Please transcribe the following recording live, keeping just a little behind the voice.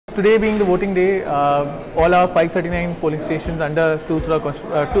Today being the voting day, all our 539 polling stations under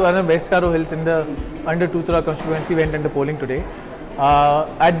under West Karo Hills in the under Tuthura constituency went under polling today.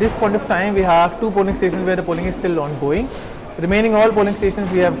 At this point of time, we have 2 polling stations where the polling is still ongoing. Remaining all polling stations,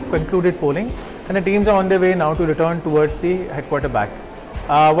 we have concluded polling, and the teams are on their way now to return towards the headquarter back.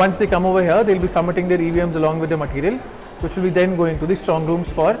 Once they come over here, they will be submitting their EVMs along with the material, which will be then going to the strong rooms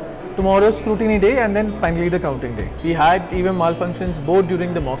for tomorrow's scrutiny day and then finally the counting day. We had EVM malfunctions both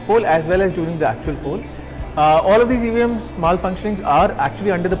during the mock poll as well as during the actual poll. All of these EVMs malfunctionings are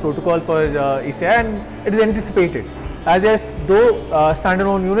actually under the protocol for ECI, and it is anticipated. As just though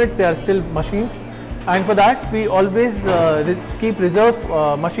standalone units, they are still machines, and for that we always keep reserve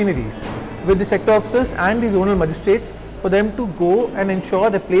machineries with the sector officers and the zonal magistrates for them to go and ensure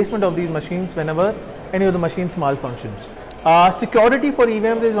replacement of these machines whenever any of the machines malfunctions. Security for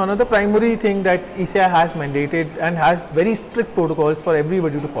EVMs is one of the primary thing that ECI has mandated and has very strict protocols for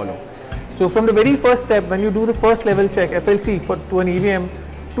everybody to follow. So from the very first step, when you do the first level check FLC to an EVM,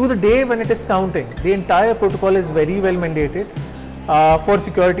 to the day when it is counting, the entire protocol is very well mandated for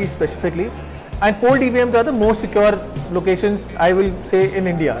security specifically. And polled EVMs are the most secure locations, I will say, in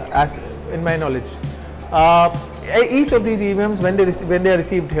India, as in my knowledge. Each of these EVMs, when they are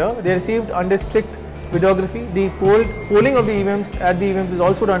received here, they are received under strict videography. The polling of the EVMs at the EVMs is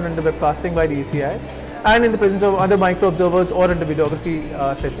also done under webcasting by the ECI and in the presence of other micro observers or under videography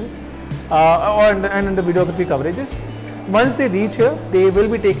sessions and under videography coverages. Once they reach here, they will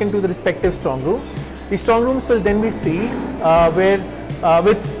be taken to the respective strong rooms. The strong rooms will then be sealed in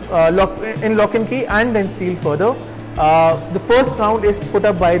lock and key and then sealed further. The first round is put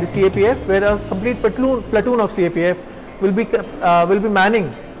up by the CAPF, where a complete platoon of CAPF will be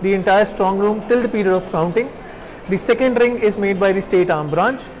manning the entire strong room till the period of counting. The second ring is made by the state arm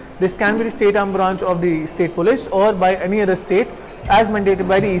branch. This can be the state arm branch of the state police or by any other state as mandated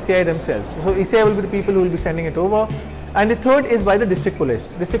by the ECI themselves. So ECI will be the people who will be sending it over. And the third is by the district police.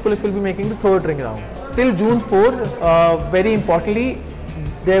 District police will be making the third ring round. Till June 4, very importantly,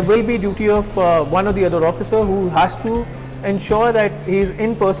 there will be duty of one or the other officer who has to ensure that he is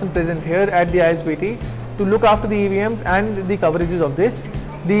in person present here at the ISBT to look after the EVMs and the coverages of this.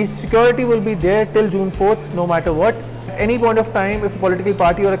 The security will be there till June 4th, no matter what. At any point of time, if a political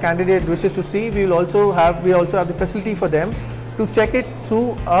party or a candidate wishes to see, we also have the facility for them to check it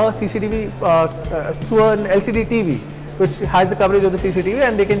through a CCTV, through an LCD TV, which has the coverage of the CCTV,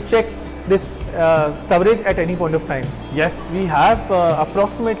 and they can check this coverage at any point of time. Yes, we have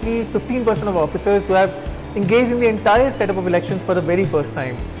approximately 15% of officers who have engaged in the entire setup of elections for the very first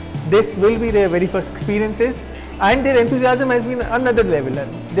time. This will be their very first experiences, and their enthusiasm has been another level.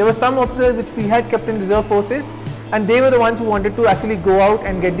 And there were some officers which we had kept in reserve forces, and they were the ones who wanted to actually go out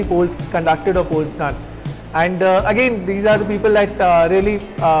and get the polls conducted or polls done. And again, these are the people that really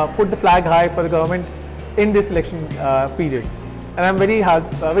put the flag high for the government in this election periods. And I'm very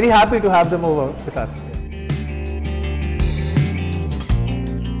happy to have them over with us.